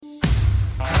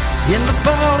In the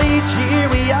fall each year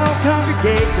we all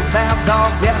congregate, devout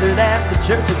all gathered at the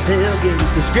church's tailgate.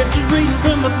 The scriptures reading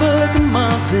from the book of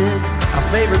Munson, our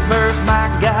favorite verse, my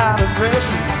God of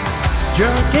freshman.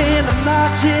 Drunk and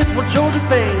obnoxious, well Georgia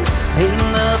fans,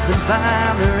 hating up and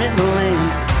finer in the land.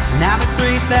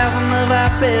 93,000 of our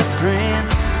best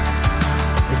friends,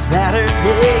 it's Saturday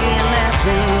in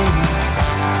Athens.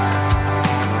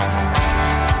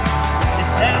 It's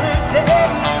Saturday in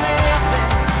Athens.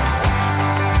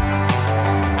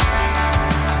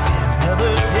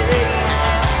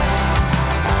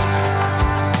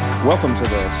 Welcome to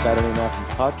the Saturday in Athens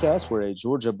podcast. We're a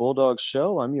Georgia Bulldogs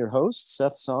show. I'm your host,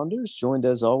 Seth Saunders, joined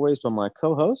as always by my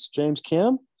co-host, James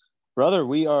Kim. Brother,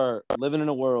 we are living in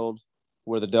a world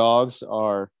where the Dogs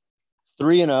are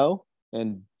 3-0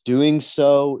 and doing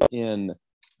so in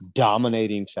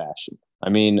dominating fashion.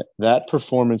 I mean, that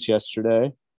performance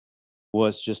yesterday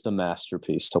was just a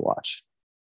masterpiece to watch.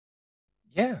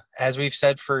 Yeah, as we've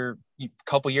said for a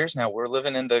couple years now, we're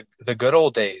living in the good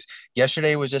old days.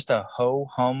 Yesterday was just a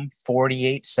ho-hum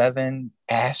 48-7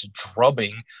 ass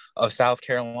drubbing of South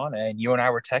Carolina. And you and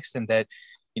I were texting that,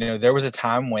 you know, there was a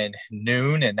time when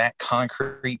noon and that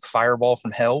concrete fireball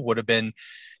from hell would have been,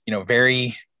 you know,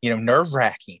 very,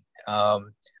 nerve-wracking.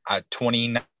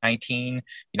 2019,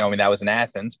 that was in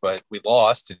Athens, but we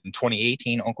lost. In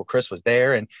 2018, Uncle Chris was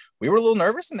there, and we were a little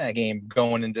nervous in that game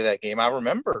going into that game. I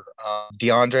remember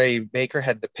DeAndre Baker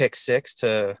had the pick six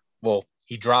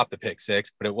he dropped the pick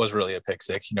six, but it was really a pick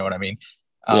six. You know what I mean?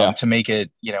 To make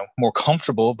it, more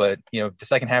comfortable. But, the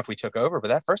second half we took over, but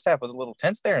that first half was a little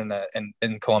tense there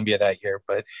in Columbia that year.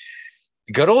 But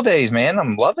good old days, man.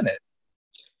 I'm loving it.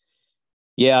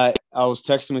 Yeah, I was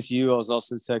texting with you. I was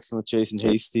also texting with Jason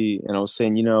Hasty, and I was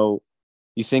saying, you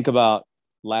think about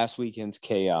last weekend's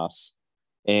chaos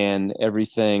and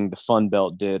everything the Fun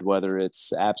Belt did, whether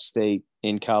it's App State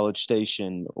in College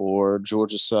Station or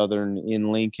Georgia Southern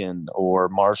in Lincoln or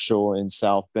Marshall in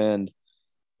South Bend.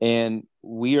 And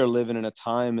we are living in a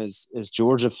time as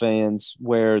Georgia fans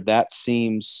where that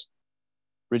seems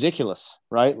ridiculous,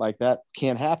 right? Like that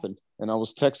can't happen. And I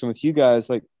was texting with you guys,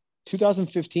 like,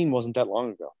 2015 wasn't that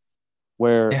long ago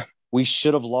where we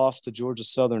should have lost to Georgia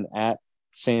Southern at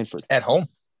Sanford. At home.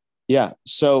 Yeah.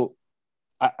 So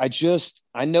I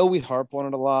know we harp on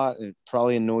it a lot and it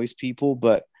probably annoys people,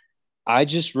 but I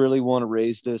just really want to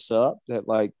raise this up that,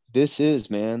 like, this is,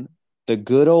 man, the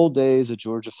good old days of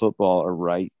Georgia football are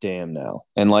right damn now.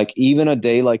 And, like, even a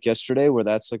day like yesterday where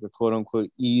that's like a quote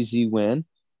unquote easy win,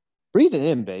 breathe it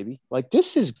in, baby. Like,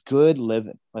 this is good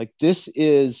living. Like, this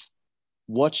is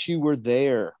what you were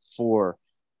there for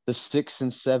the 6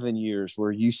 and 7 years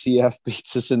where UCF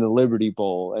beats us in the Liberty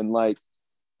Bowl, and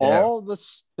all the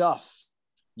stuff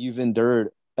you've endured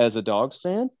as a Dogs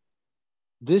fan.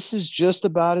 This is just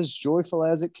about as joyful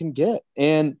as it can get.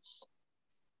 And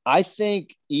I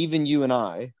think even you and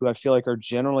I, who I feel like are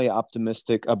generally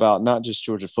optimistic about not just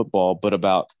Georgia football, but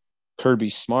about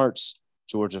Kirby Smart's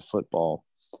Georgia football,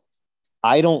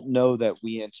 I don't know that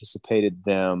we anticipated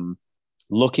them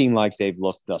looking like they've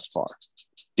looked thus far.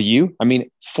 Do you? I mean,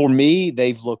 for me,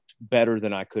 they've looked better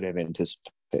than I could have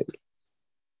anticipated.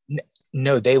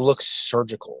 No, they look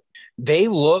surgical. They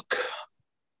look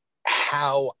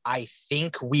how I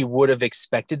think we would have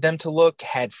expected them to look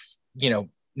had,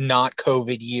 not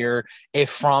COVID year, if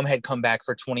Fromm had come back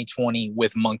for 2020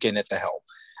 with Monken at the helm.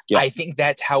 Yeah. I think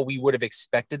that's how we would have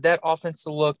expected that offense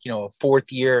to look, a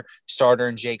fourth-year starter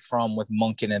and Jake Fromm with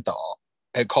Monken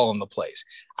at calling the plays.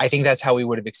 I think that's how we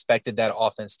would have expected that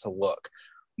offense to look.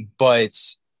 But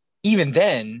even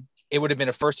then, it would have been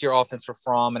a first-year offense for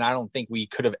Fromm, and I don't think we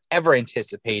could have ever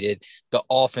anticipated the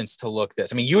offense to look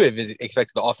this. I mean, you would have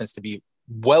expected the offense to be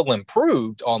well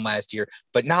improved on last year,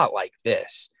 but not like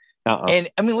this. And,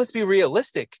 I mean, let's be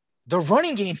realistic. The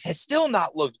running game has still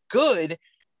not looked good,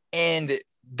 and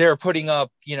they're putting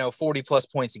up, 40-plus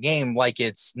points a game like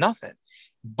it's nothing.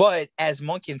 But as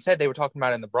Monken said, they were talking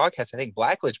about in the broadcast, I think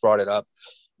Blackledge brought it up,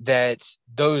 that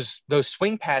those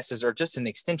swing passes are just an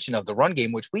extension of the run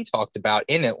game, which we talked about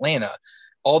in Atlanta.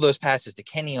 All those passes to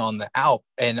Kenny on the out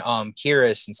and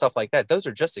Kyrus and stuff like that, those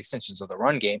are just extensions of the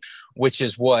run game, which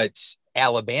is what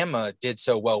Alabama did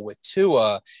so well with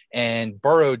Tua and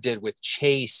Burrow did with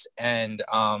Chase and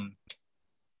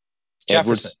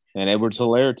Jefferson. And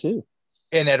Edwards-Helaire too.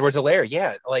 And Edwards-Helaire,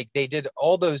 yeah. Like they did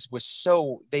all those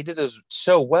they did those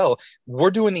so well. We're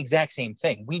doing the exact same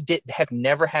thing. We have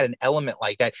never had an element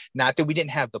like that. Not that we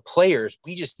didn't have the players,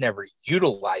 we just never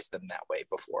utilized them that way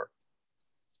before.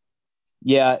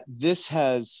 Yeah, this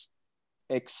has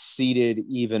exceeded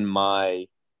even my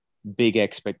big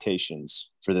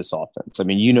expectations for this offense. I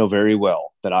mean, you know very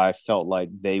well that I felt like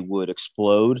they would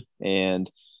explode and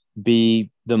be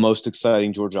the most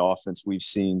exciting Georgia offense we've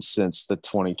seen since the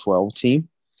 2012 team.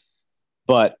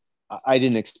 But I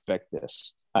didn't expect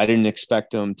this. I didn't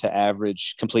expect them to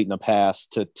average completing a pass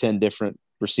to 10 different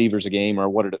receivers a game, or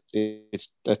what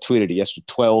it's I tweeted it yesterday,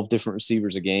 12 different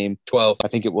receivers a game. 12. I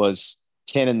think it was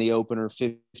 10 in the opener,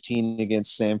 15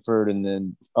 against Samford, and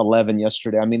then 11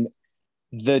 yesterday. I mean,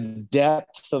 the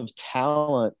depth of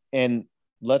talent. And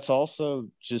let's also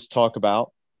just talk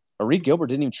about Arik Gilbert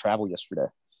didn't even travel yesterday.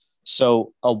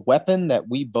 So a weapon that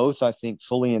we both, I think,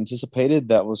 fully anticipated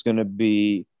that was going to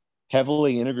be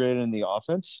heavily integrated in the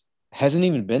offense hasn't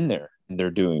even been there, and they're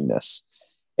doing this.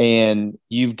 And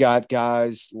you've got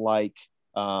guys like,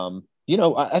 I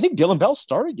think Dylan Bell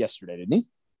started yesterday, didn't he?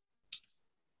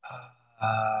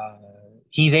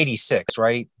 He's 86,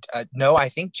 right? No, I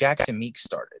think Jackson Meeks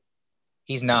started.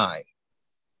 He's 9.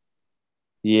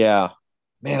 Yeah.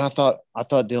 Man, I thought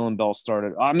Dylan Bell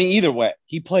started. I mean, either way,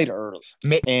 he played early.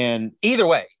 And either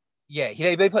way, yeah,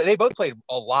 they both played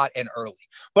a lot and early.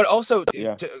 But also,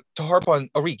 to harp on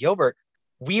Arik Gilbert,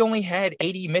 we only had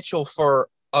A.D. Mitchell for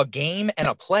a game and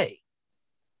a play.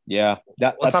 Yeah,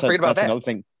 let's not forget about that. Another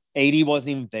thing. 80 wasn't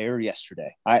even there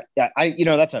yesterday. I'm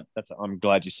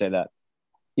glad you say that.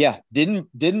 Yeah,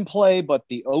 didn't play, but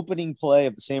the opening play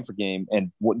of the Samford game,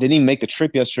 and didn't even make the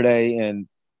trip yesterday. And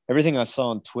everything I saw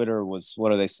on Twitter was,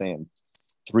 what are they saying?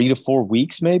 3 to 4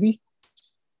 weeks, maybe.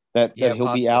 That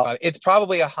he'll be out. It's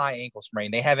probably a high ankle sprain.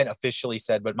 They haven't officially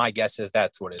said, but my guess is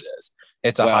that's what it is.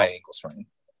 It's a high ankle sprain.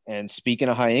 And speaking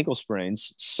of high ankle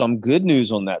sprains, some good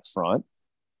news on that front.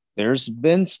 There's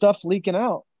been stuff leaking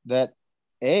out that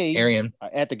Arian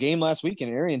at the game last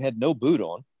weekend, Arian had no boot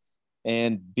on,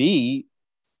 and B,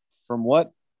 from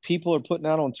what people are putting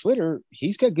out on Twitter,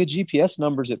 he's got good GPS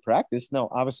numbers at practice. Now,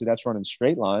 obviously, that's running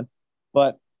straight line,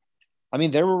 but I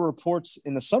mean, there were reports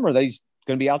in the summer that he's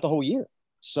going to be out the whole year.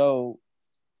 So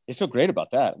they feel great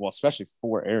about that. Well, especially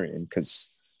for Arian,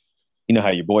 because you know how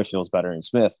your boy feels about Arian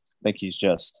Smith. I think he's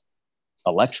just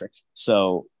electric.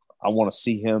 So I want to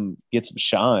see him get some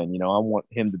shine. I want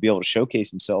him to be able to showcase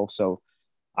himself. So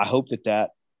I hope that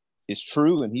is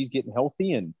true and he's getting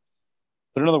healthy and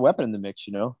put another weapon in the mix.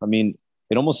 I mean,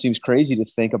 it almost seems crazy to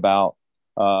think about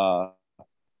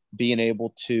being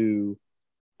able to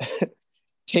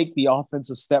take the offense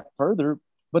a step further,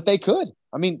 but they could.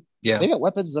 I mean, they got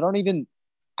weapons that aren't even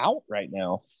out right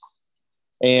now.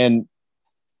 And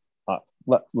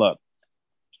look,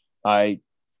 I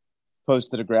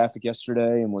posted a graphic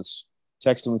yesterday and was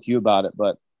texting with you about it,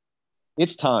 but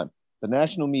it's time. The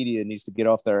national media needs to get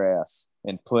off their ass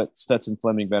and put Stetson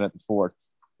Fleming Bennett IV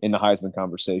in the Heisman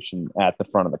conversation at the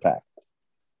front of the pack.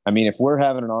 I mean, if we're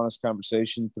having an honest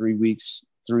conversation 3 weeks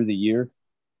through the year,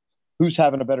 who's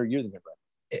having a better year than him,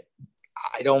 Brett?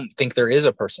 I don't think there is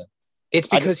a person. It's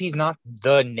because he's not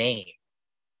the name.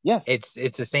 Yes. It's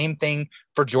the same thing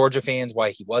for Georgia fans, why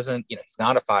he wasn't, he's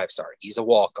not a 5-star. He's a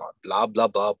walk-on, blah, blah,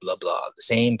 blah, blah, blah. The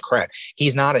same crap.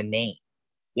 He's not a name.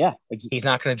 Yeah. He's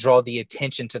not going to draw the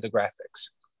attention to the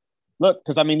graphics. Look,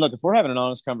 if we're having an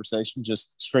honest conversation,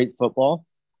 just straight football,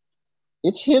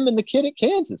 it's him and the kid at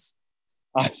Kansas.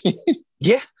 I mean,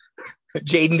 yeah.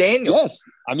 Jaden Daniels. Yes.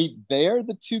 I mean, they're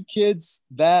the two kids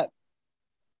that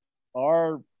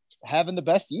are having the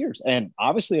best years and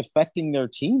obviously affecting their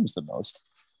teams the most.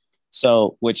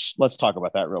 So, let's talk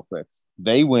about that real quick.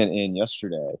 They went in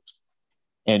yesterday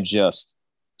and just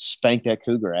spanked that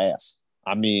Cougar ass.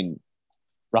 I mean,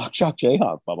 Rock Chalk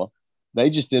Jayhawk, Bubba. They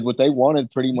just did what they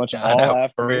wanted pretty much all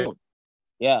afternoon.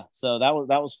 Yeah, so that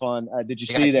was fun. Did you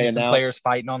see they announced players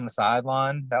fighting on the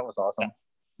sideline? That was awesome.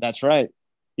 That's right.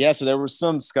 Yeah, so there was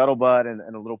some scuttlebutt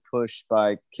and a little push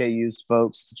by KU's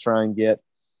folks to try and get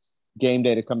game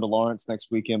day to come to Lawrence next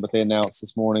weekend, but they announced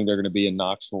this morning they're going to be in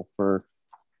Knoxville for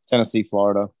Tennessee,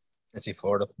 Florida.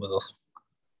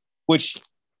 Which,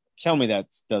 tell me that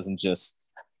doesn't just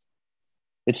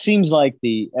 – it seems like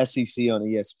the SEC on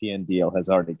ESPN deal has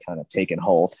already kind of taken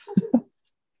hold.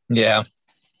 Yeah.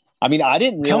 I mean, I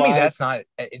didn't realize – Tell me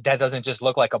that doesn't just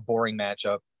look like a boring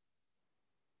matchup.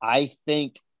 I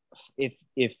think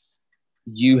if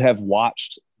you have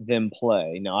watched them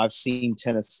play – now, I've seen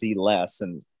Tennessee less,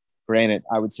 and granted,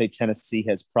 I would say Tennessee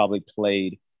has probably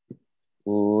played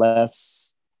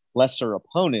lesser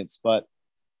opponents, but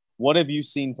what have you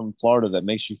seen from Florida that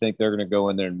makes you think they're going to go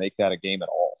in there and make that a game at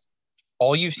all?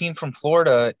 All you've seen from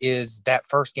Florida is that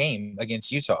first game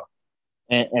against Utah.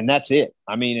 And that's it.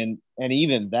 I mean, and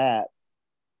even that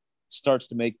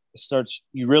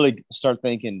you really start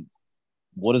thinking,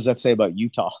 what does that say about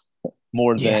Utah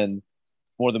more than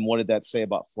what did that say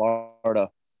about Florida?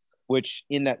 Which,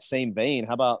 in that same vein,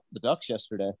 how about the Ducks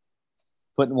yesterday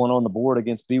putting one on the board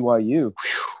against BYU?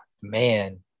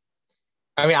 Man,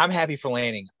 I mean, I'm happy for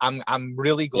Lanning. I'm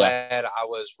really glad I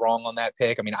was wrong on that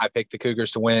pick. I mean, I picked the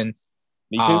Cougars to win.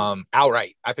 Me too.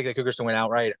 Outright. I picked the Cougars to win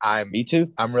outright. Me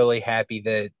too. I'm really happy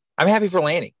I'm happy for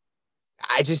Lanning.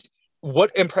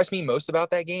 What impressed me most about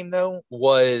that game though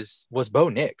was Bo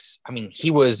Nix. I mean,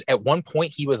 at one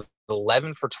point he was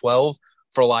 11 for 12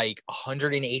 for like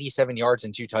 187 yards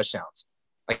and 2 touchdowns.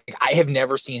 Like, I have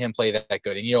never seen him play that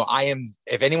good. And,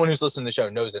 if anyone who's listening to the show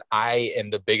knows that I am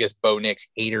the biggest Bo Nix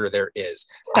hater there is.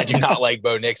 I do not like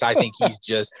Bo Nix. I think he's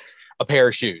just a pair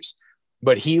of shoes.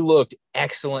 But he looked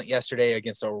excellent yesterday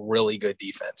against a really good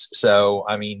defense. So,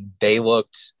 I mean,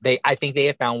 I think they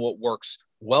have found what works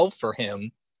well for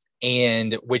him,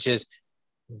 and which is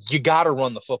you got to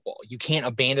run the football. You can't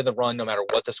abandon the run no matter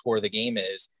what the score of the game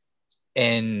is.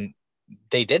 And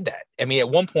they did that. I mean, at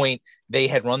one point they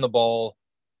had run the ball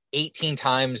 18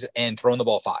 times and thrown the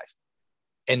ball 5.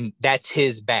 And that's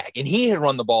his bag. And he had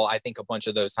run the ball, I think, a bunch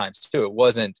of those times too. It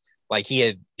wasn't like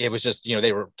it was just,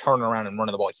 they were turning around and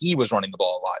running the ball. He was running the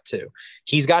ball a lot too.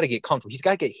 He's got to get comfortable. He's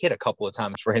got to get hit a couple of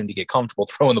times for him to get comfortable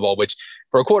throwing the ball, which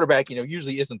for a quarterback,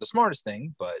 usually isn't the smartest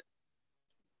thing, but.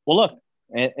 Well, look,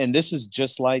 and this is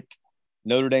just like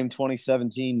Notre Dame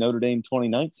 2017, Notre Dame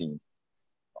 2019.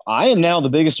 I am now the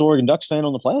biggest Oregon Ducks fan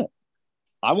on the planet.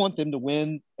 I want them to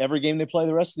win every game they play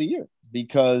the rest of the year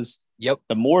because the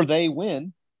more they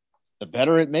win, the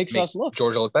better it makes us look.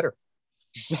 Georgia look better.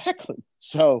 Exactly.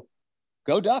 So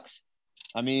go Ducks.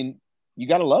 I mean, you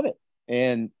got to love it.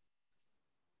 And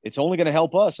it's only going to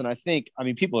help us. And I think,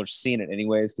 people are seeing it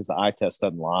anyways because the eye test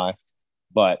doesn't lie.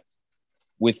 But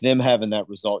with them having that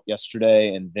result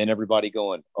yesterday and then everybody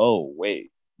going, oh,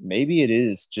 wait, maybe it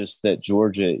is just that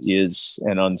Georgia is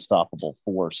an unstoppable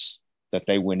force, that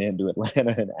they went into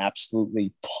Atlanta and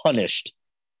absolutely punished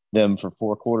them for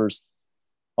 4 quarters.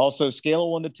 Also, scale of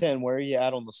 1 to 10, where are you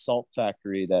at on the salt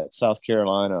factory that South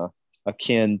Carolina,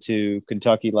 akin to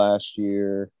Kentucky last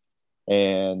year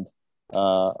and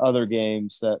other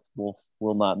games that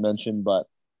we'll not mention, but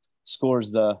scores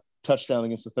the touchdown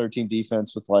against the 13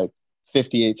 defense with like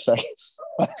 58 seconds.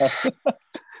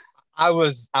 I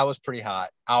was pretty hot.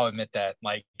 I'll admit that.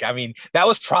 That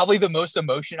was probably the most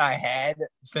emotion I had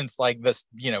since this,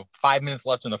 5 minutes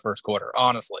left in the first quarter.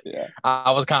 Honestly,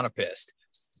 I was kind of pissed.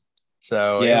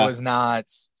 So it was not.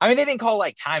 They didn't call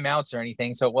timeouts or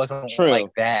anything, so it wasn't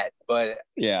like that. But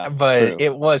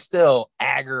it was still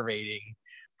aggravating.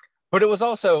 But it was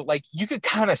also you could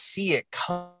kind of see it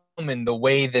coming the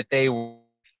way that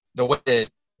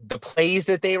the plays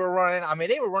that they were running.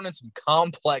 They were running some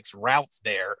complex routes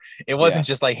there. It wasn't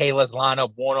just hey, let's line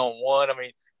up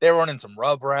 1-on-1. They were running some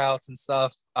rub routes and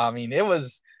stuff.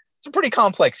 It's a pretty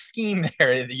complex scheme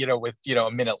there, with,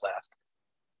 a minute left.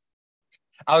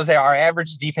 I would say our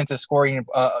average defensive scoring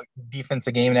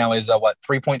defensive game now is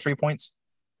 3.3 points.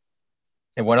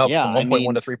 It went up from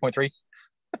 1.1 to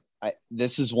 3.3.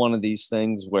 This is one of these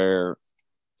things where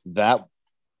that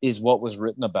is what was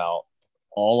written about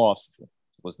all offseason.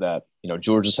 Was that,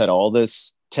 Georgia's had all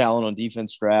this talent on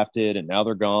defense drafted and now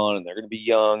they're gone and they're going to be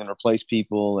young and replace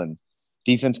people and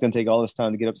defense going to take all this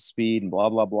time to get up to speed and blah,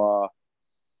 blah, blah.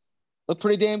 Look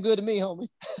pretty damn good to me, homie.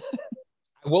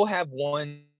 I will have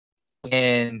one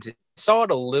and saw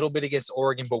it a little bit against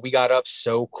Oregon, but we got up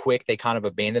so quick they kind of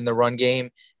abandoned the run game.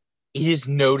 It is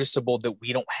noticeable that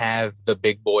we don't have the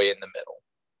big boy in the middle.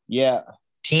 Yeah.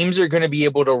 Teams are going to be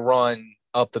able to run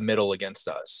up the middle against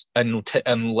us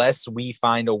unless we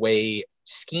find a way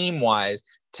scheme-wise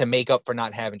to make up for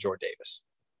not having Jordan Davis.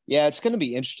 Yeah, it's going to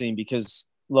be interesting because,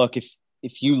 look,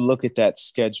 if you look at that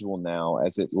schedule now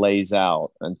as it lays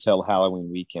out until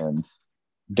Halloween weekend,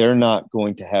 they're not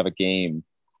going to have a game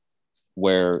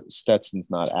where Stetson's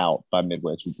not out by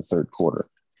midway through the third quarter.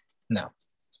 No.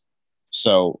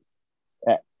 So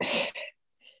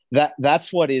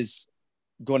that's what is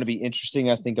going to be interesting,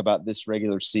 I think, about this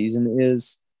regular season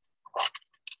is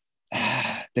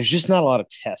there's just not a lot of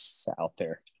tests out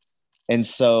there. And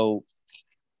so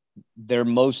they're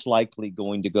most likely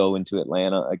going to go into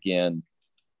Atlanta again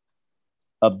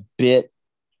a bit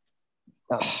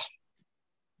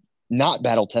not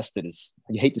battle tested. Is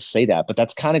you hate to say that, but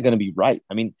that's kind of going to be right.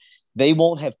 They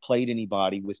won't have played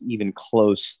anybody with even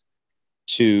close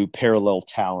to parallel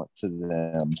talent to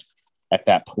them at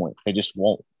that point. They just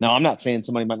won't. Now, I'm not saying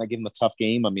somebody might not give them a tough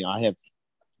game. I have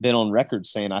been on record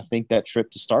saying I think that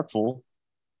trip to Starkville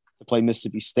to play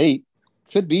Mississippi State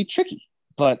could be tricky,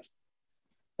 but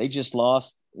they just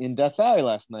lost in Death Valley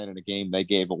last night in a game they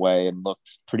gave away and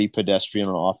looked pretty pedestrian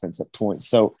on offense at points.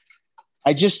 So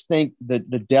I just think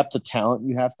that the depth of talent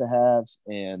you have to have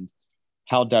and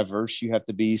how diverse you have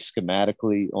to be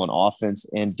schematically on offense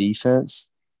and defense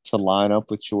to line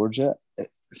up with Georgia.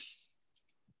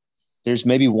 there's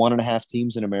maybe 1.5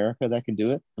 teams in America that can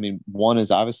do it. I mean, one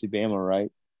is obviously Bama,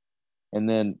 right? And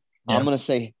then I'm going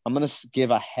to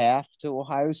give a half to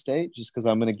Ohio State just because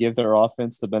I'm going to give their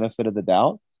offense the benefit of the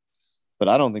doubt. But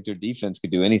I don't think their defense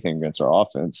could do anything against our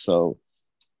offense. So,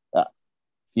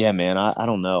 yeah, man, I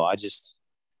don't know. I'll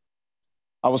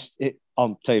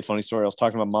tell you a funny story. I was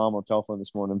talking to my mom on the telephone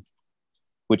this morning,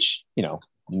 which, you know,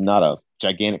 I'm not a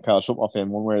gigantic college football fan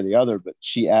one way or the other, but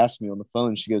she asked me on the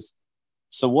phone, she goes,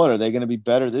 so what, are they going to be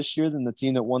better this year than the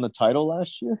team that won the title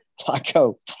last year? I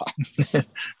go, it's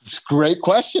a great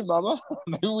question, Mama.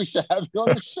 Maybe we should have you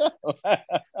on the show.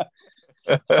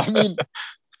 I mean,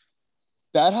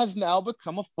 that has now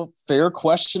become a fair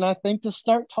question, I think, to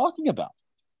start talking about.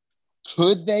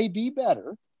 Could they be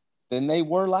better than they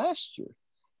were last year?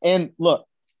 And look,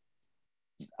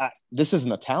 this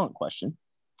isn't a talent question.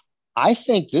 I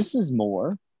think this is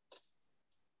more.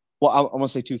 Well, I want to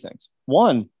say two things.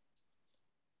 One,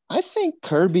 I think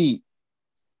Kirby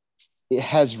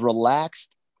has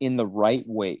relaxed in the right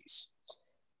ways.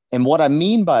 And what I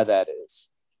mean by that is,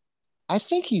 I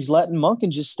think he's letting Monken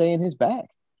just stay in his bag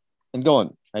and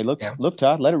going, hey, look,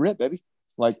 Todd, let it rip, baby.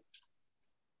 Like,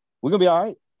 we're going to be all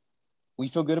right. We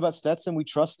feel good about Stetson. We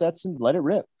trust Stetson. Let it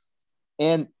rip.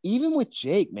 And even with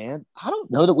Jake, man, I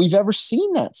don't know that we've ever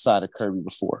seen that side of Kirby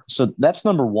before. So that's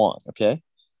number one, okay?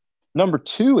 Number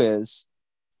two is,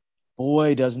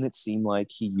 boy, doesn't it seem like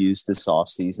he used this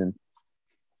offseason,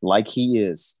 like he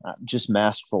is, just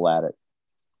masterful at it,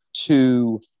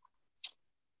 to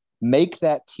make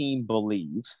that team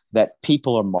believe that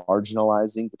people are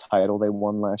marginalizing the title they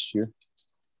won last year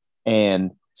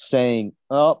and saying,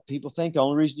 oh, people think the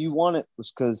only reason you won it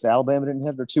was because Alabama didn't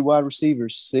have their 2 wide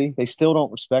receivers. See, they still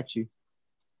don't respect you.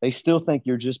 They still think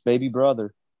you're just baby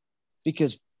brother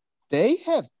because they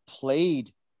have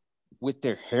played with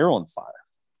their hair on fire,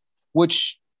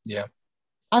 which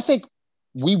I think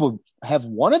we would have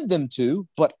wanted them to,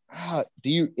 but do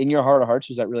you, in your heart of hearts,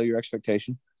 was that really your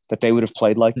expectation that they would have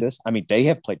played like this? I mean, they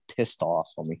have played pissed off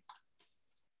on me.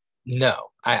 No,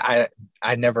 I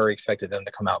never expected them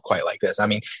to come out quite like this. I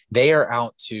mean, they are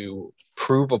out to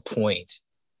prove a point.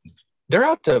 They're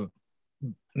out to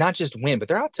not just win, but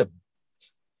they're out to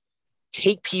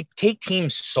take team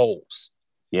souls.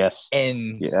 Yes.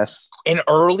 And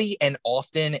early and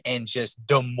often and just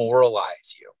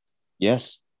demoralize you.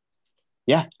 Yes.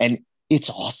 Yeah. And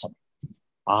it's awesome.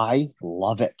 I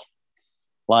love it.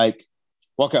 Like,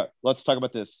 okay, let's talk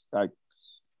about this.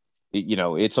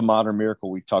 It's a modern miracle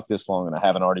we talked this long and I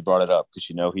haven't already brought it up because,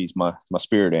 he's my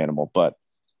spirit animal. But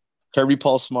Kirby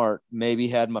Paul Smart maybe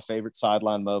had my favorite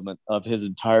sideline moment of his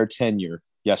entire tenure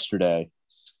yesterday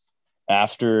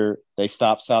after they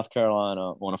stopped South Carolina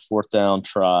on a 4th down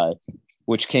try,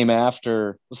 which came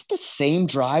after – was it the same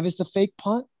drive as the fake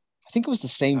punt? I think it was the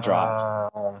same drive.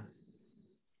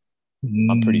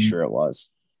 I'm pretty sure it was.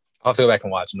 I'll have to go back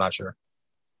and watch. I'm not sure.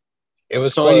 It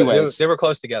was so close. Anyways, they were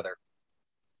close together.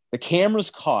 The cameras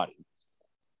caught him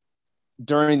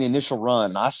during the initial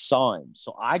run. I saw him.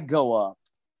 So I go up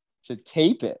to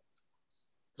tape it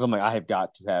because I'm like, I have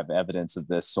got to have evidence of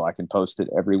this so I can post it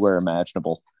everywhere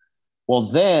imaginable. Well,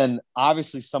 then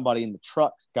obviously somebody in the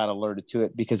truck got alerted to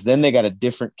it because then they got a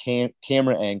different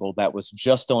camera angle that was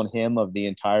just on him of the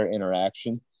entire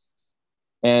interaction.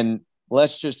 And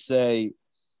let's just say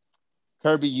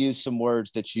Kirby used some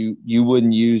words that you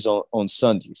wouldn't use on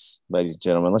Sundays, ladies and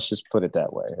gentlemen. Let's just put it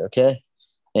that way, okay?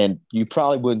 And you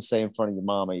probably wouldn't say in front of your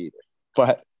mama either.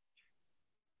 But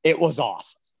it was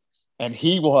awesome. And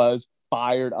he was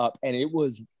fired up, and it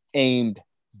was aimed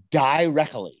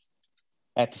directly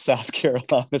at the South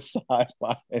Carolina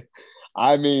sideline.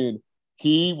 I mean,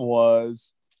 he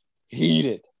was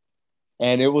heated,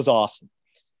 and it was awesome.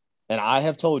 And I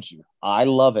have told you, I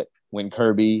love it when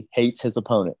Kirby hates his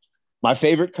opponent. My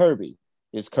favorite Kirby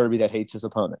is Kirby that hates his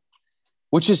opponent,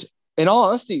 which is, in all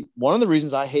honesty, one of the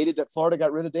reasons I hated that Florida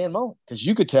got rid of Dan Mullen, because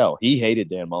you could tell he hated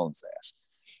Dan Mullen's ass.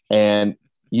 And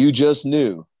you just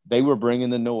knew they were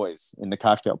bringing the noise in the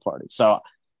cocktail party. So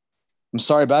I'm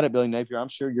sorry about it, Billy Napier. I'm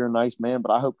sure you're a nice man,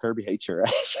 but I hope Kirby hates your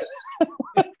ass.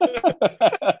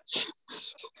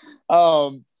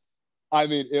 I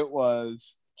mean, it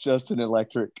was just an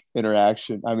electric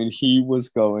interaction. I mean, he was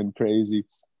going crazy.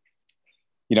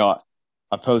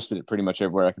 I posted it pretty much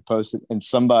everywhere I could post it. And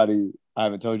somebody, I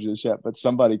haven't told you this yet, but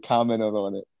somebody commented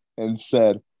on it and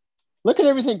said, look at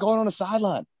everything going on the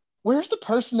sideline. Where's the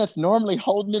person that's normally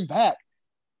holding him back?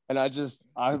 And I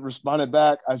responded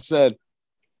back. I said,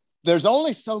 there's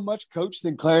only so much Coach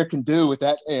Sinclair can do with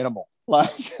that animal. Like,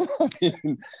 I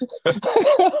mean,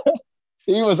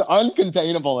 he was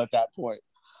uncontainable at that point.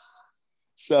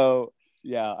 So,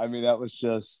 yeah, I mean, that was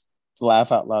just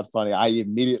laugh out loud funny. I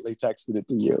immediately texted it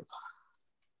to you.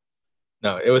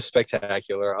 No, it was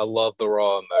spectacular. I love the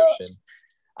raw emotion.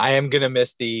 I am gonna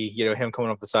miss him coming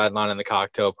off the sideline in the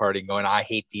cocktail party going, I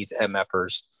hate these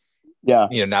MFers. Yeah.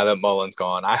 Now that Mullen's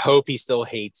gone. I hope he still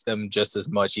hates them just as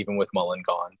much, even with Mullen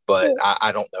gone, but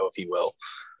I don't know if he will.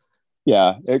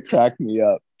 Yeah, it cracked me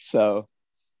up. So,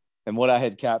 and what I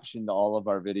had captioned all of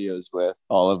our videos with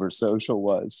all over social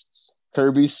was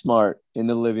Kirby Smart in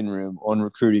the living room on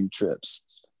recruiting trips.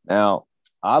 Now,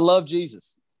 I love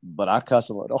Jesus, but I cuss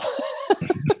a little.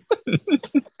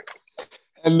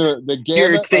 And the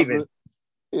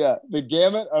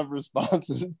gamut of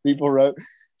responses people wrote.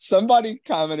 Somebody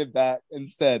commented back and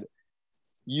said,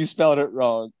 "You spelled it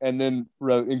wrong," and then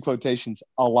wrote in quotations,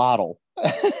 "alotl,"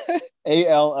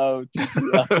 ALOTTL,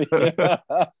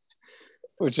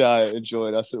 which I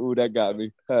enjoyed. I said, "Ooh, that got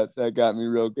me. That got me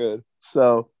real good."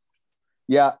 So,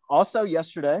 yeah. Also,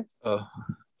 yesterday,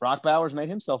 Brock Bowers made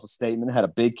himself a statement. Had a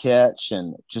big catch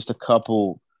and just a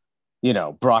couple,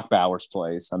 Brock Bowers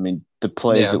plays. I mean, the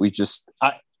plays that we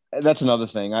that's another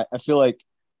thing. I feel like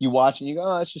you watch and you go,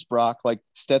 oh, it's just Brock. Like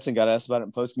Stetson got asked about it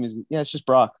in post-game. Yeah, it's just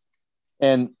Brock.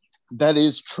 And that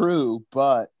is true,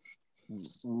 but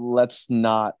let's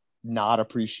not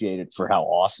appreciate it for how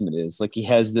awesome it is. Like he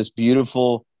has this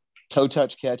beautiful toe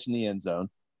touch catch in the end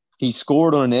zone. He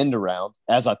scored on an end around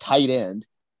as a tight end,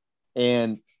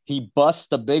 and he busts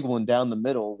the big one down the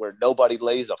middle where nobody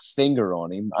lays a finger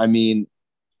on him. I mean,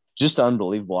 just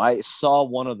unbelievable. I saw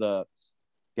one of the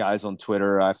guys on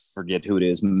Twitter, I forget who it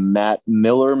is, Matt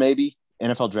Miller, maybe,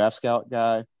 NFL draft scout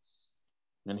guy.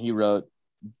 And he wrote,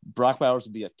 Brock Bowers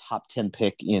would be a top 10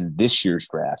 pick in this year's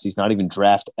draft. He's not even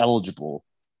draft eligible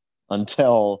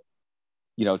until,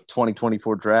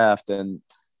 2024 draft. And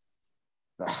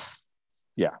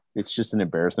yeah, it's just an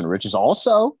embarrassment of riches.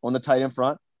 Also on the tight end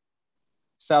front,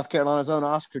 South Carolina's own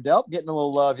Oscar Delp getting a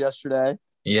little love yesterday.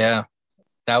 Yeah,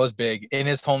 that was big in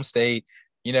his home state.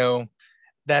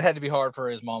 That had to be hard for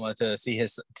his mama to see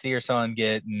her son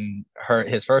get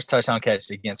his first touchdown catch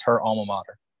against her alma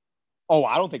mater. Oh,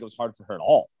 I don't think it was hard for her at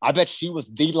all. I bet she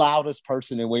was the loudest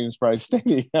person in Williams-Brice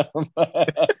Stadium.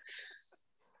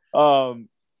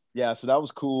 Yeah, so that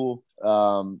was cool.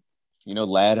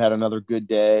 Ladd had another good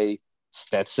day.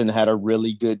 Stetson had a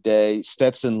really good day.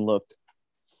 Stetson looked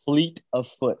fleet of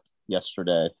foot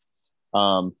yesterday,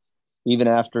 even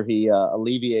after he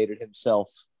alleviated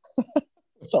himself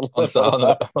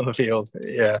on the field.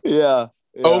 Yeah.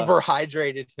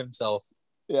 Overhydrated himself.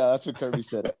 Yeah, that's what Kirby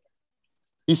said.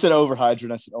 He said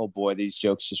overhydrated. I said, oh boy, these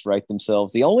jokes just write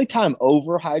themselves. The only time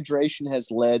overhydration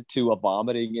has led to a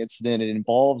vomiting incident, it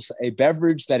involves a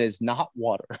beverage that is not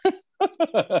water.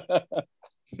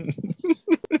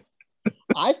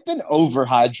 I've been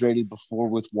overhydrated before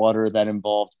with water that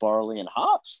involved barley and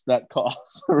hops that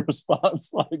caused a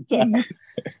response like that.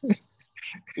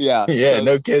 Yeah. So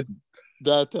no kidding.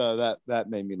 That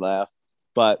made me laugh.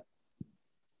 But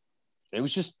it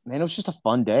was just a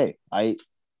fun day.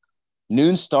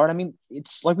 Noon start. I mean,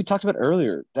 it's like we talked about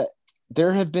earlier, that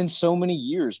there have been so many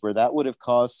years where that would have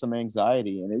caused some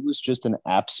anxiety, and it was just an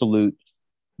absolute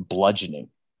bludgeoning.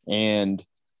 And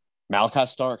Malachi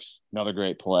Starks, another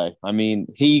great play. I mean,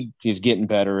 he is getting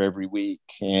better every week,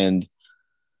 and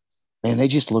man, they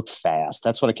just look fast.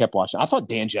 That's what I kept watching. I thought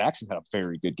Dan Jackson had a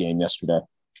very good game yesterday.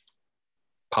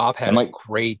 Pop had a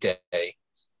great day.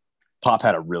 Pop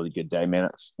had a really good day, man.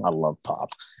 I love Pop.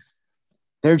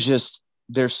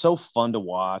 They're so fun to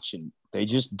watch, and they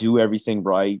just do everything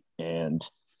right. And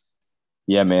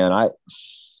yeah, man, I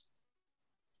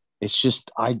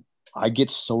get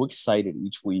so excited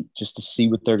each week just to see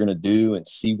what they're going to do and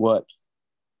see what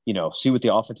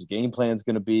the offensive game plan is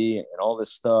going to be and all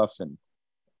this stuff. And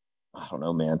I don't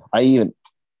know, man.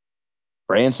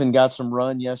 Branson got some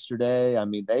run yesterday. I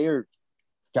mean,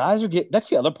 that's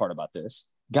the other part about this.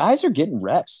 Guys are getting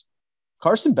reps.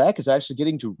 Carson Beck is actually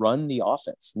getting to run the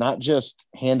offense, not just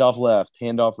handoff left,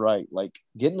 handoff right, like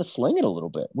getting to sling it a little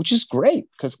bit, which is great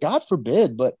because God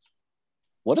forbid, but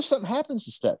what if something happens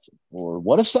to Stetson, or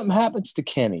what if something happens to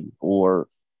Kenny, or,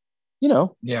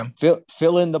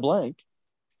 fill in the blank.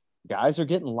 Guys are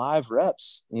getting live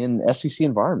reps in SEC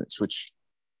environments, which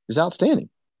is outstanding.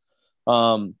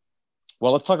 Well,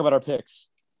 let's talk about our picks.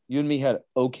 You and me had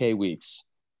okay weeks.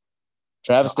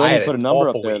 Travis Denning put a number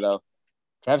up there, though.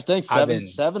 Travis Denning,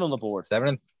 seven on the board.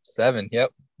 7-7.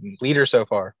 Yep. Leader so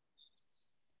far.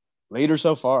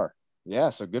 Yeah,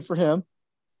 so good for him.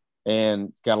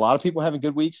 And got a lot of people having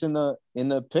good weeks in the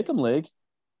Pick'em League.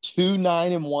 2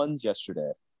 9-1s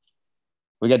yesterday.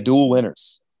 We got dual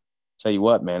winners. Tell you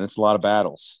what, man, it's a lot of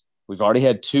battles. We've already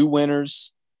had 2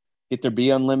 winners get their Be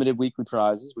Unlimited weekly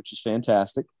prizes, which is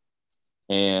fantastic.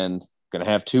 and going to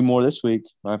have 2 more this week.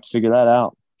 I have to figure that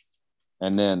out.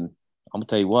 And then I'm going to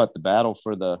tell you what, the battle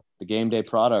for the game day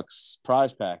products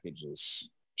prize package is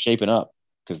shaping up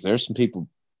because there's some people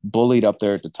bullied up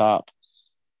there at the top.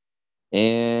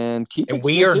 And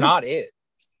we are not it.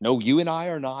 No, you and I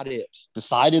are not it.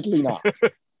 Decidedly not.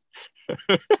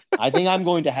 I think I'm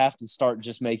going to have to start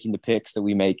just making the picks that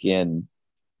we make in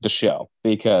the show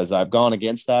because I've gone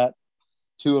against that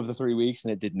 2 of the 3 weeks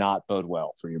and it did not bode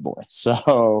well for your boy. So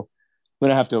I'm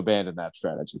going to have to abandon that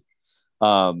strategy.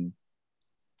 But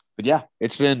yeah,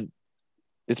 it's been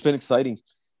exciting.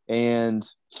 And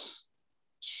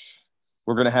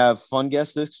we're going to have fun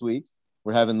guests this week.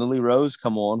 We're having Lily Rose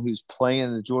come on, who's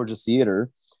playing the Georgia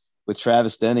Theater with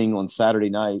Travis Denning on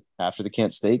Saturday night after the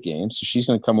Kent State game. So she's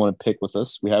going to come on and pick with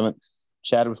us. We haven't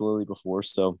chatted with Lily before,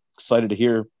 so excited to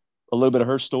hear a little bit of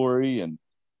her story and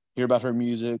hear about her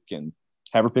music and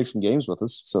have her pick some games with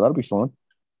us. So that'll be fun.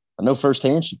 I know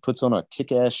firsthand she puts on a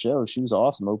kick-ass show. She was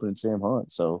awesome opening Sam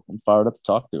Hunt, so I'm fired up to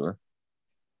talk to her.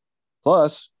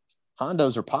 Plus,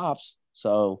 Hondo's her pops,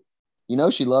 so you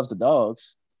know she loves the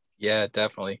dogs. Yeah,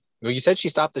 definitely. Well, you said she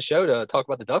stopped the show to talk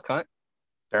about the duck hunt.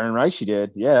 Darn right she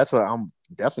did. Yeah, that's what I'm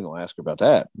definitely gonna ask her about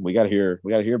that. We gotta hear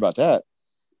about that.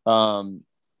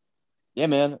 Yeah,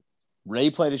 man. Ray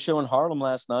played a show in Harlem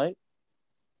last night.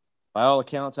 By all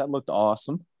accounts, that looked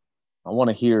awesome. I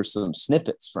want to hear some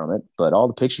snippets from it, but all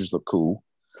the pictures look cool.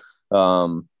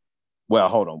 Well,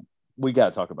 hold on. We got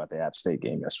to talk about the App State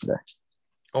game yesterday.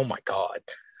 Oh my God.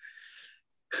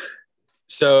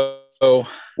 So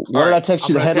what did I text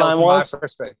you? The headline was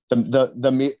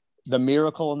the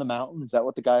miracle on the mountain. Is that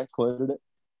what the guy quoted it?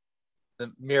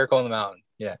 The miracle on the mountain.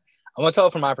 Yeah. I'm going to tell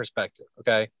it from my perspective.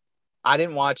 Okay. I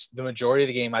didn't watch the majority of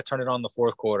the game. I turned it on the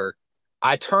fourth quarter.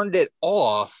 I turned it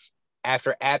off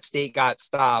after App State got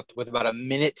stopped with about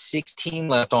 1:16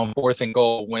 left on 4th and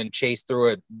goal when Chase threw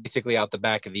it basically out the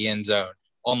back of the end zone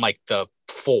on like the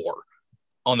 4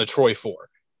 on the Troy 4.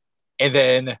 And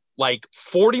then like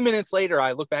 40 minutes later,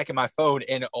 I look back at my phone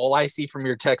and all I see from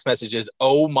your text message is,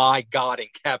 "Oh my God," in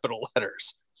capital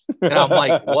letters. And I'm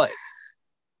like, what?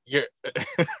 You're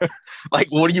like,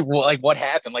 what do you like? What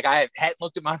happened? Like, I hadn't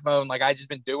looked at my phone. Like, I just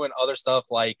been doing other stuff,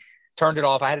 like turned it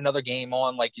off. I had another game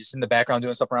on, like just in the background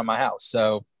doing stuff around my house.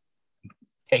 So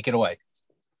take it away.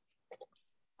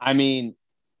 I mean,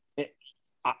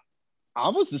 I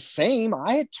was the same.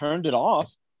 I had turned it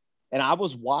off and I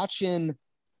was watching.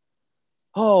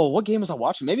 Oh, what game was I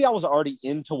watching? Maybe I was already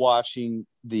into watching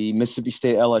the Mississippi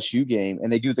State LSU game, and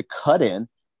they do the cut in,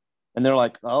 and they're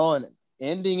like, "Oh, an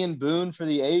ending in Boone for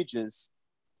the ages."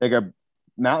 They got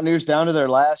Mountaineers down to their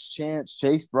last chance.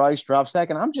 Chase Bryce drops back,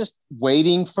 and I'm just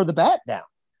waiting for the bat down.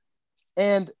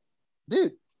 And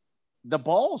dude, the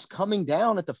ball's coming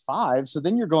down at the 5. So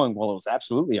then you're going, well, it was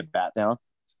absolutely a bat down.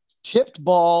 Tipped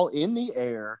ball in the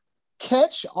air,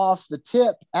 catch off the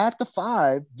tip at the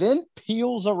 5, then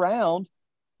peels around,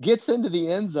 gets into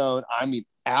the end zone. I mean,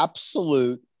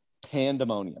 absolute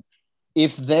pandemonium.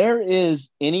 If there is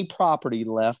any property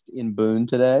left in Boone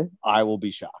today, I will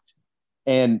be shocked.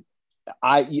 And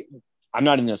I'm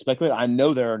not even going to speculate. I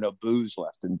know there are no booze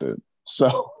left in Boone.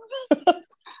 So,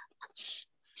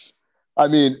 I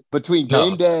mean, between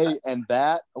game day and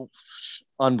that,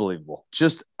 unbelievable.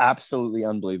 Just absolutely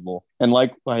unbelievable. And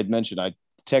like I had mentioned, I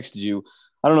texted you.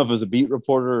 I don't know if it was a beat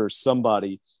reporter or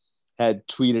somebody had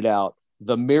tweeted out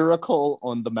the miracle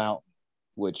on the mountain,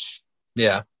 which,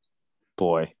 yeah,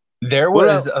 boy. There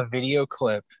was a video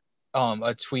clip,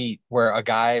 a tweet where a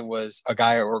guy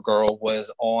or a girl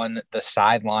was on the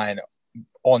sideline,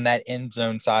 on that end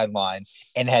zone sideline,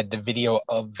 and had the video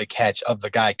of the catch of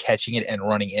the guy catching it and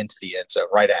running into the end zone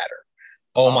right at her.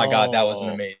 Oh my God, that was an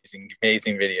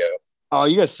amazing video. Oh,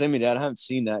 you got to send me that. I haven't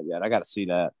seen that yet. I got to see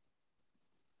that.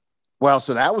 Well,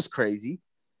 so that was crazy.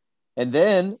 And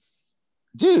then,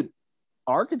 dude,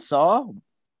 Arkansas,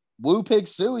 Woo Pig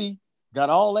Suey got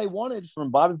all they wanted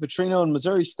from Bobby Petrino and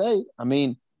Missouri State. I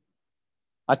mean,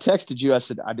 I texted you. I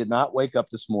said, I did not wake up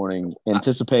this morning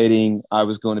anticipating I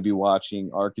was going to be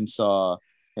watching Arkansas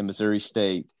and Missouri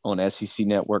State on SEC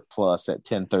Network Plus at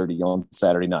 10:30 on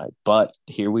Saturday night. But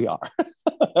here we are.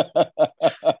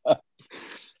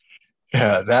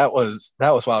 Yeah, that was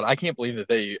wild. I can't believe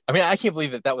that I can't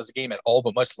believe that was a game at all,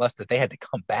 but much less that they had to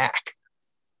come back.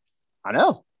 I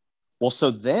know. Well,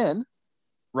 so then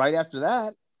right after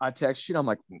that, I text you and I'm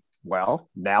like, well,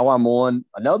 now I'm on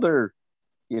another,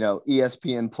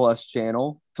 ESPN Plus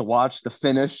channel to watch the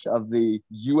finish of the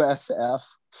USF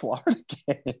Florida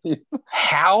game.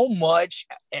 How much,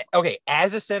 okay,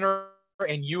 as a center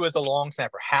and you as a long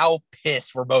snapper, how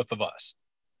pissed were both of us?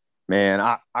 Man,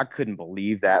 I couldn't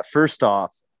believe that. First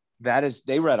off,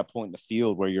 they were at a point in the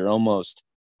field where you're almost,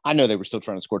 I know they were still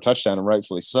trying to score a touchdown, and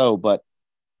rightfully so, but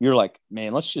you're like,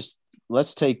 man,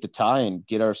 let's take the tie and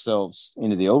get ourselves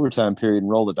into the overtime period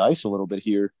and roll the dice a little bit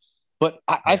here. But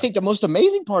I think the most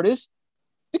amazing part is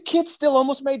the kid still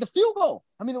almost made the field goal.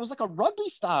 I mean, it was like a rugby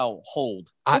style hold.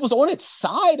 It was on its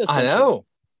side. I know.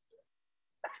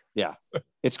 Yeah,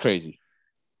 it's crazy.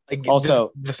 Like,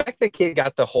 also, the fact that kid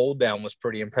got the hold down was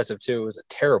pretty impressive too. It was a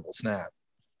terrible snap.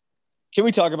 Can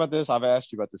we talk about this? I've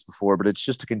asked you about this before, but it's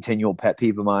just a continual pet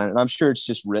peeve of mine. And I'm sure it's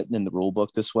just written in the rule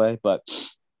book this way. But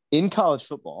in college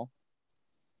football,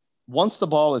 once the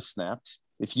ball is snapped,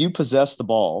 if you possess the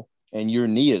ball and your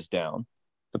knee is down,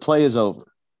 the play is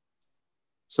over.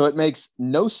 So it makes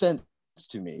no sense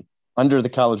to me under the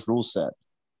college rule set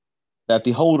that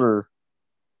the holder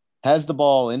has the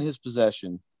ball in his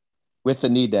possession with the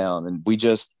knee down, and it's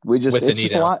just a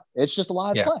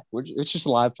live play. It's just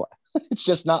a live play. It's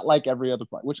just not like every other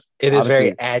play, which it is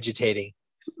very agitating.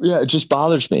 Yeah, it just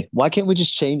bothers me. Why can't we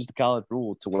just change the college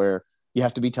rule to where you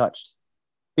have to be touched?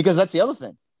 Because that's the other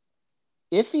thing.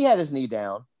 If he had his knee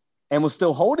down and was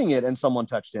still holding it and someone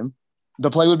touched him, the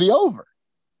play would be over.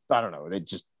 I don't know. It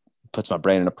just puts my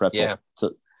brain in a pretzel. Yeah.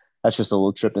 So that's just a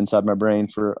little trip inside my brain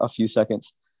for a few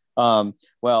seconds.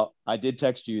 Well, I did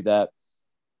text you that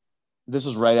this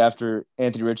was right after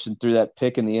Anthony Richardson threw that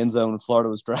pick in the end zone when Florida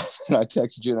was driving. I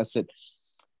texted you and I said,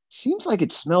 seems like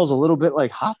it smells a little bit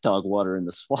like hot dog water in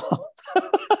the swamp.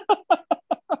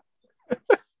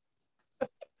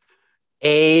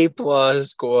 A+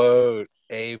 quote.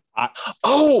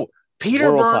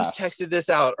 Peter Burns texted this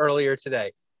out earlier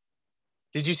today.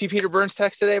 Did you see Peter Burns'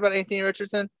 text today about Anthony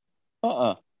Richardson?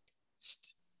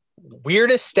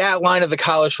 Weirdest stat line of the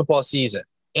college football season.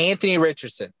 Anthony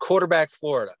Richardson, quarterback,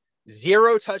 Florida.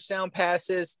 0 touchdown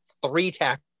passes, 3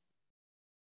 tackles.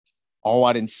 Oh,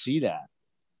 I didn't see that.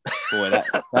 Boy,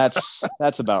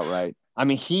 that's about right. I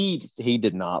mean, he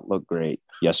did not look great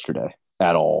yesterday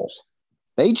at all.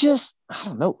 They just, I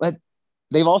don't know.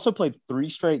 They've also played 3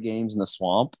 straight games in the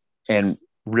swamp and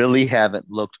really haven't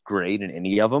looked great in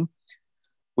any of them,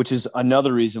 which is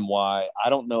another reason why I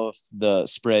don't know if the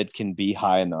spread can be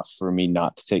high enough for me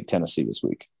not to take Tennessee this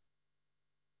week.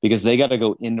 Because they got to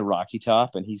go into Rocky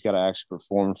Top, and he's got to actually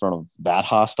perform in front of that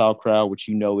hostile crowd, which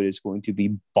it is going to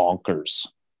be bonkers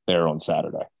there on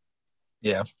Saturday.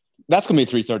 Yeah. That's going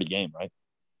to be a 3:30 game, right?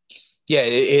 Yeah,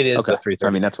 it is okay. The 3:30.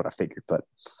 I mean, that's what I figured. But,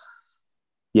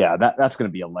 yeah, that's going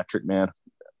to be electric, man.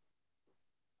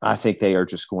 I think they are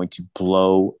just going to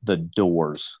blow the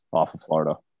doors off of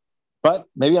Florida. But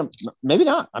maybe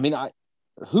not. I mean,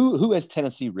 who has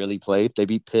Tennessee really played? They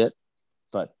beat Pitt.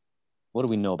 But what do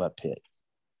we know about Pitt?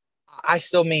 I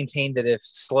still maintain that if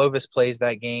Slovis plays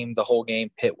that game, the whole game,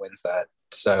 Pitt wins that.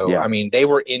 So, yeah. I mean, they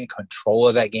were in control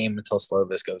of that game until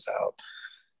Slovis goes out.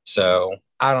 So,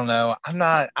 I don't know. I'm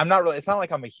not really – it's not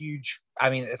like I'm a huge – I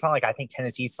mean, it's not like I think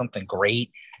Tennessee's something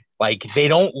great. Like, they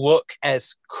don't look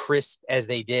as crisp as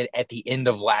they did at the end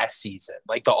of last season.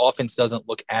 Like, the offense doesn't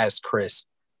look as crisp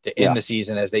to end the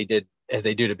season as they do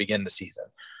to begin the season.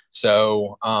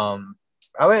 So, I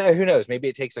mean, who knows? Maybe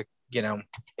it takes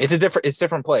it's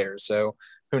different players. So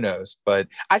who knows? But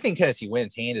I think Tennessee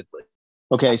wins handedly.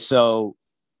 Okay, so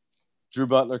Drew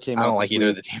Butler came out. I don't like either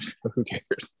of the teams. Who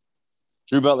cares?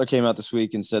 Drew Butler came out this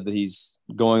week and said that he's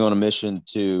going on a mission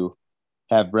to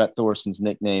have Brett Thorson's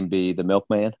nickname be the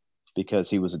Milkman because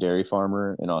he was a dairy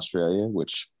farmer in Australia,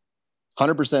 which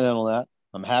 100% in on that.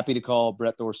 I'm happy to call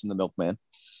Brett Thorson the Milkman.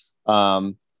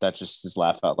 That just is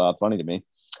laugh out loud funny to me.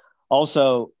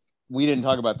 Also, we didn't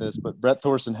talk about this, but Brett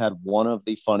Thorson had one of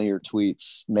the funnier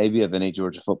tweets maybe of any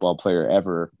Georgia football player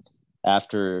ever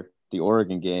after the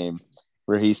Oregon game,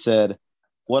 where he said,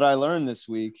 "What I learned this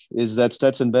week is that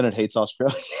Stetson Bennett hates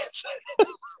Australians."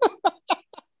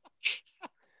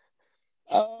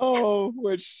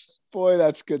 Boy,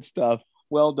 that's good stuff.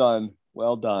 Well done,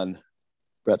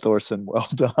 Brett Thorson. Well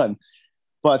done.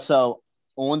 But so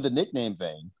on the nickname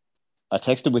vein, I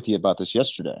texted with you about this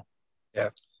yesterday. Yeah.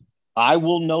 I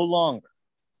will no longer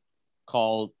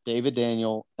call David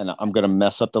Daniel, and I'm going to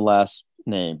mess up the last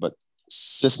name, but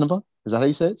Cisnova? Is that how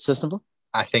you say it? Cisnova?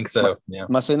 I think so.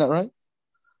 Am I saying that right?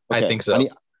 Okay. I think so.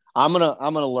 I'm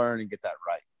gonna learn and get that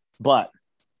right. But,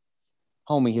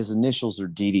 homie, his initials are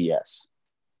DDS.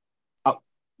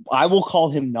 I will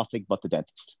call him nothing but the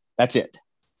dentist. That's it.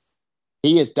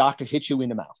 He is Dr. Hit You in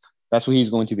the Mouth. That's what he's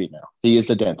going to be now. He is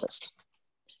the dentist.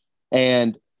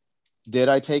 And did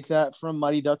I take that from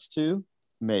Mighty Ducks 2?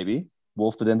 Maybe.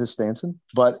 Wolf the Dentist Stanson.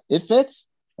 But it fits,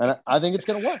 and I think it's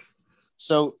going to work.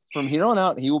 So from here on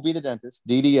out, he will be the dentist,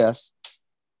 DDS,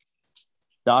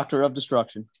 Doctor of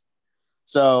Destruction.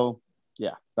 So,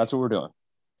 yeah, that's what we're doing.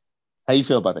 How you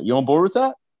feel about that? You on board with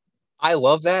that? I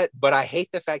love that, but I hate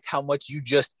the fact how much you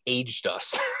just aged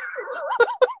us.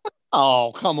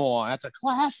 Oh, come on. That's a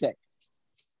classic.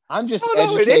 I'm just Oh,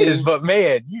 no, it educating. is, but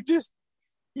man,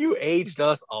 you aged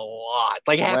us a lot.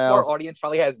 Like half of our audience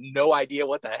probably has no idea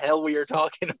what the hell we are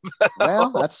talking about.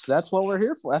 Well, that's what we're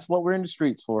here for. That's what we're in the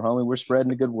streets for, homie. We're spreading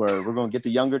the good word. We're going to get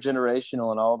the younger generation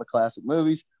on all the classic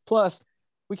movies. Plus,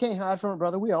 we can't hide from it,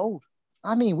 brother. We're old.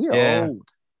 I mean, we're old.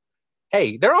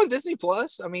 Hey, they're on Disney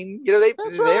Plus. I mean,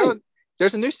 That's right.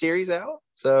 There's a new series out.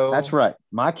 So that's right.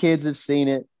 My kids have seen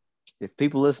it. If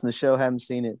people listen to the show haven't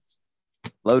seen it,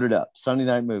 load it up. Sunday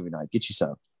night movie night. Get you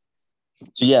some.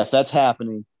 So, yes, that's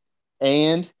happening.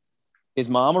 And his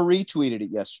mama retweeted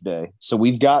it yesterday. So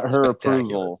we've got her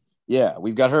approval. Yeah,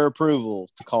 we've got her approval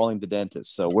to call him the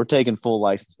dentist. So we're taking full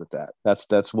license with that.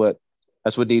 That's what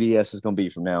DDS is going to be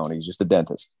from now on. He's just a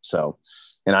dentist. So,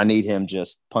 and I need him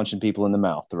just punching people in the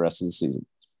mouth the rest of the season.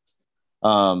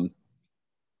 All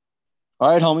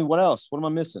right, homie. What else? What am I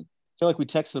missing? I feel like we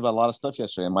texted about a lot of stuff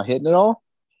yesterday. Am I hitting it all?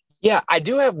 Yeah, I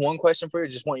do have one question for you.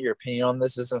 Just want your opinion on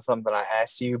this. This isn't something I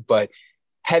asked you, but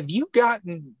have you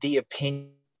gotten the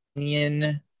opinion?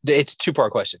 It's a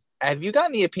two-part question. Have you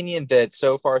gotten the opinion that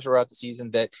so far throughout the season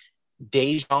that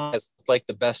Dejan is like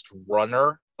the best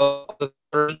runner of the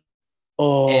three?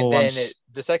 Oh, and then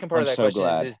the second part of that question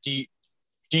is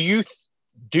do you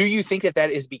think that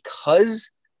is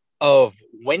because of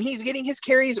when he's getting his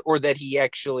carries, or that he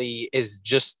actually is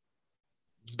just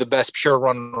the best pure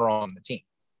runner on the team?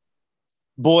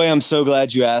 Boy, I'm so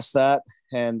glad you asked that.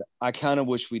 And I kind of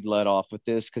wish we'd let off with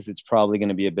this because it's probably going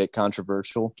to be a bit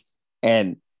controversial.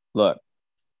 And look,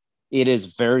 it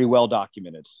is very well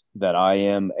documented that I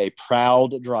am a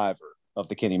proud driver of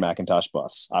the Kenny McIntosh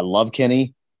bus. I love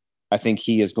Kenny. I think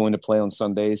he is going to play on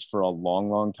Sundays for a long,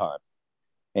 long time.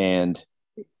 And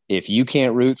if you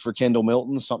can't root for Kendall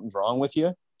Milton, something's wrong with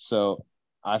you. So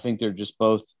I think they're just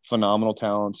both phenomenal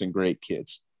talents and great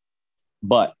kids.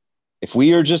 But if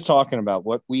we are just talking about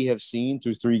what we have seen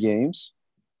through 3 games,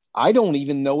 I don't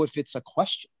even know if it's a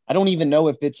question. I don't even know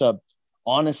if it's a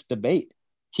honest debate.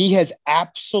 He has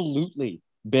absolutely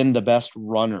been the best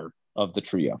runner of the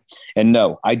trio. And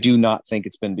no, I do not think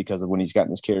it's been because of when he's gotten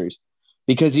his carries,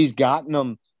 because he's gotten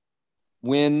them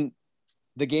when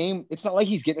the game, it's not like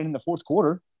he's getting it in the fourth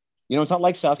quarter. You know, it's not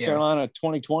like South Carolina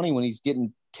 2020 when he's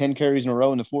getting 10 carries in a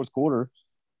row in the fourth quarter.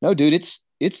 No, dude,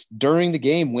 it's during the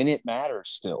game when it matters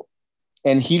still.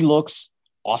 And he looks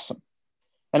awesome.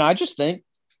 And I just think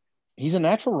he's a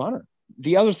natural runner.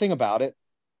 The other thing about it,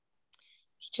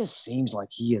 he just seems like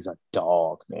he is a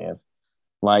dog, man.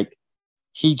 Like,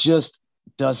 he just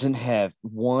doesn't have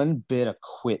one bit of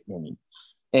quit in him.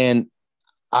 And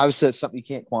I've said something you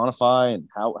can't quantify, and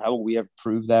how will we ever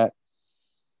prove that?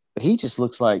 But he just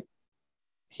looks like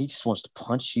he just wants to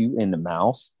punch you in the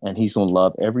mouth, and he's going to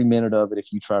love every minute of it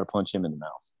if you try to punch him in the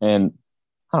mouth. And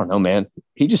I don't know, man.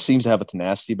 He just seems to have a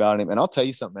tenacity about him. And I'll tell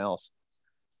you something else.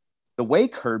 The way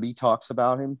Kirby talks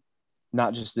about him,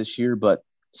 not just this year, but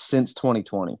since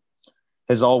 2020,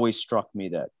 has always struck me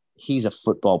that he's a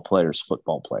football player's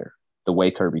football player, the way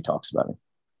Kirby talks about him.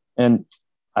 And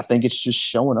I think it's just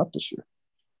showing up this year.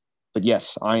 But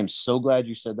yes, I am so glad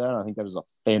you said that. I think that is a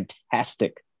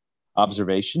fantastic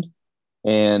observation,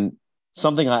 and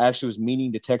something I actually was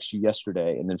meaning to text you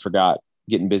yesterday and then forgot,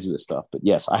 getting busy with stuff. But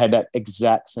yes, I had that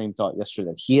exact same thought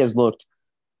yesterday. He has looked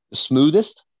the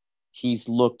smoothest. He's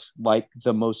looked like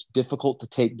the most difficult to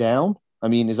take down. I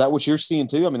mean, is that what you're seeing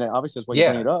too? I mean, obviously that's why you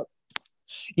bring it up.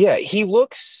 Yeah, he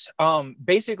looks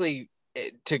basically,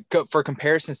 to go for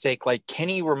comparison's sake, like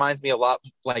Kenny reminds me a lot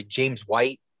like James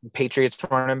White, Patriots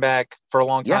running back for a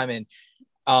long time, and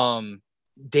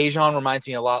Dejan reminds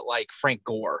me a lot like Frank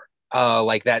Gore,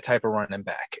 like that type of running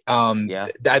back.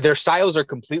 Their styles are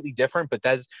completely different, but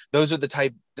those are the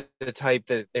type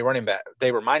that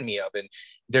they remind me of, and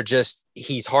they're just,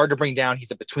 he's hard to bring down.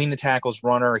 He's a between the tackles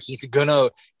runner. He's going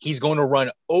to run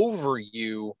over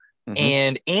you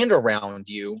and around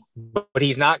you, but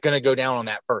he's not going to go down on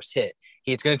that first hit.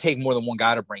 It's going to take more than one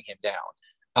guy to bring him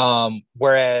down.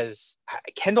 Whereas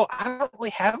Kendall, I don't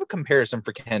really have a comparison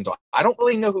for Kendall. I don't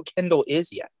really know who Kendall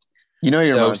is yet.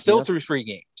 So still through 3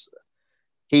 games.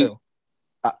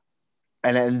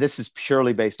 And this is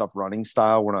purely based off running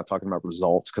style. We're not talking about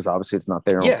results because obviously it's not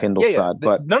there on Kendall's side.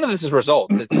 But none of this is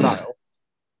results. It's style.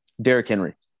 Derrick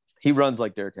Henry. He runs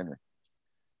like Derrick Henry.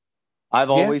 I've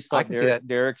always thought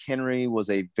Derrick Henry was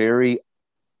a very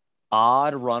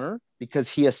odd runner because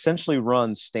he essentially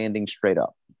runs standing straight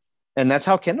up. And that's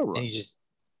how Kendall runs. And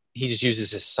he just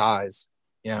uses his size.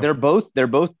 Yeah. They're both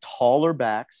taller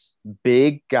backs,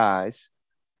 big guys,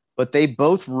 but they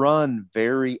both run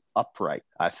very upright,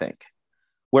 I think.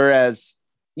 Whereas,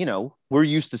 we're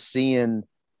used to seeing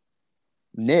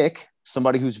Nick,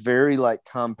 somebody who's very like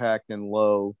compact and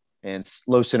low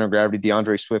center of gravity,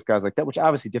 DeAndre Swift, guys like that, which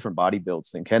obviously different body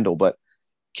builds than Kendall, but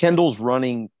Kendall's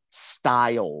running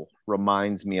style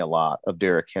reminds me a lot of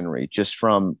Derrick Henry just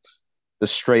from the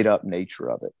straight up nature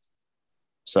of it.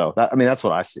 So that's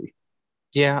what I see.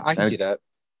 Yeah, I can see that.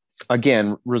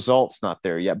 Again, results not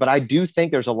there yet, but I do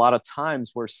think there's a lot of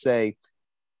times where, say,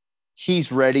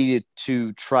 he's ready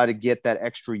to try to get that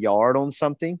extra yard on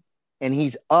something, and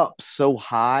he's up so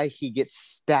high he gets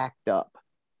stacked up.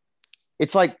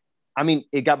 It's like,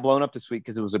 it got blown up this week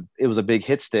because it was a big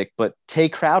hit stick, but Tay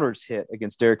Crowder's hit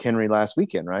against Derrick Henry last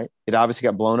weekend, right? It obviously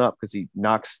got blown up because he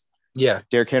knocks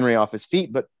Derrick Henry off his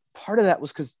feet, but part of that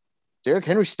was because Derrick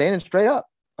Henry's standing straight up.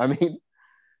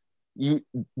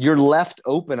 You're left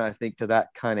open, I think, to that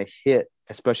kind of hit,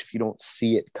 especially if you don't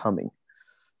see it coming.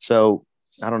 So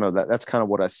I don't know, that's kind of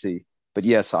what I see. But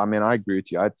yes, I agree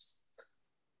with you. I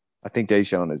think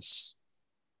Deshaun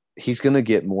he's going to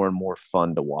get more and more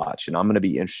fun to watch. And I'm going to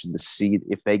be interested to see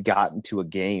if they got into a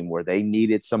game where they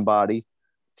needed somebody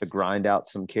to grind out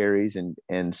some carries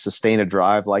and sustain a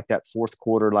drive like that fourth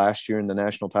quarter last year in the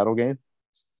national title game.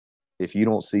 If you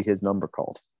don't see his number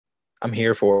called, I'm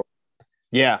here for it.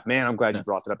 Yeah, man, I'm glad you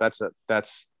brought that up.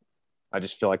 That's I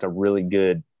just feel like a really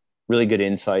good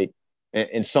insight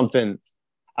and something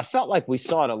I felt like we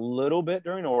saw it a little bit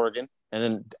during Oregon. And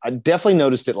then I definitely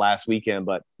noticed it last weekend,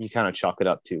 but you kind of chalk it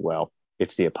up to, well,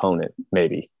 it's the opponent,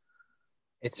 maybe.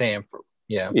 It's Sam.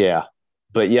 Yeah. Yeah.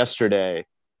 But yesterday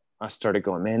I started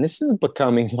going, man, this is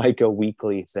becoming like a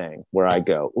weekly thing where I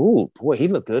go, ooh, boy, he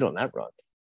looked good on that run.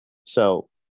 So,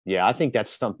 yeah, I think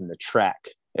that's something to track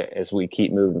as we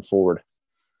keep moving forward.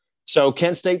 So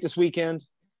Kent State this weekend,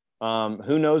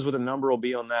 who knows what the number will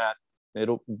be on that?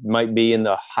 Might be in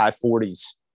the high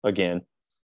 40s again,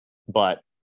 but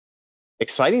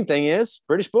exciting thing is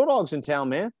British Bulldogs in town,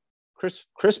 man.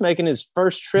 Chris making his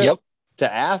first trip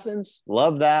to Athens.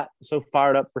 Love that. So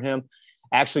fired up for him.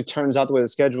 Actually turns out the way the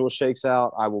schedule shakes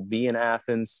out, I will be in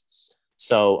Athens.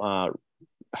 So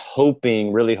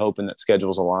really hoping that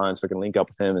schedules align so I can link up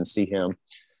with him and see him.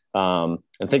 And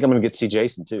think I'm going to get to see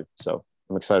Jason too. So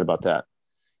I'm excited about that.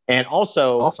 And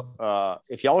also, awesome.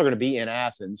 If y'all are going to be in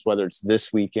Athens, whether it's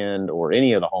this weekend or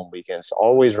any of the home weekends,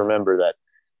 always remember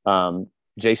that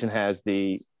Jason has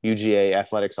the UGA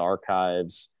Athletics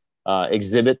Archives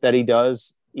exhibit that he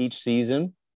does each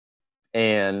season.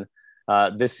 And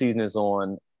this season is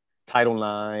on Title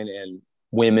IX and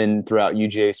women throughout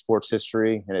UGA sports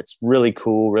history. And it's really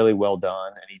cool, really well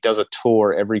done. And he does a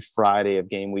tour every Friday of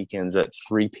game weekends at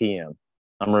 3 p.m.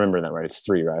 I'm remembering that right. It's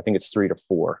 3, right? I think it's 3 to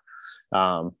 4.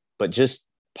 But just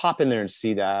pop in there and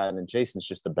see that. And Jason's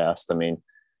just the best.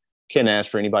 Can't ask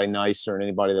for anybody nicer and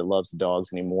anybody that loves the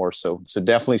dogs anymore. So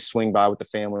definitely swing by with the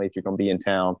family if you're going to be in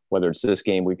town, whether it's this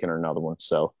game weekend or another one.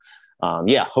 So,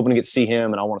 hoping to get to see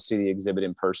him, and I want to see the exhibit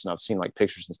in person. I've seen like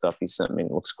pictures and stuff he sent me,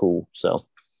 and it looks cool. So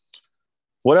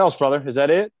what else, brother? Is that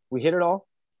it? We hit it all?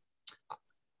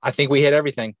 I think we hit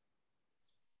everything.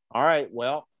 All right.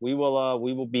 Well, we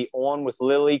will be on with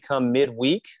Lily come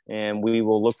midweek, and we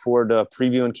will look forward to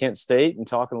previewing Kent State and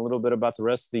talking a little bit about the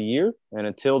rest of the year. And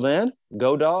until then,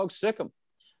 go Dogs, sick 'em.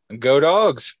 Go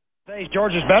Dogs. Hey,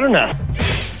 George is better now.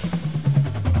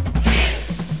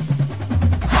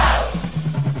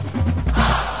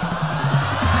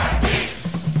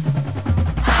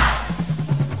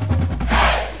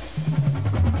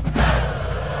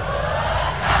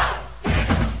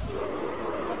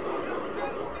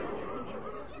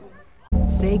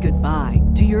 Say goodbye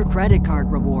to your credit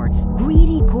card rewards.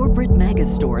 Greedy corporate mega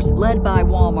stores, led by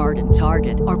Walmart and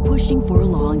Target, are pushing for a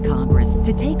law in Congress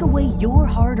to take away your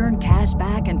hard-earned cash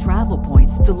back and travel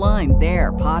points to line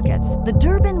their pockets. The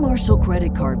Durbin-Marshall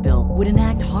credit card bill would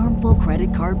enact harmful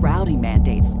credit card routing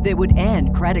mandates that would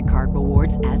end credit card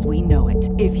rewards as we know it.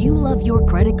 If you love your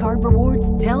credit card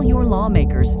rewards, tell your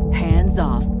lawmakers, hands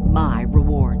off my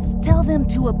rewards. Tell them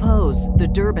to oppose the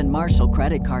Durbin-Marshall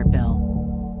credit card bill.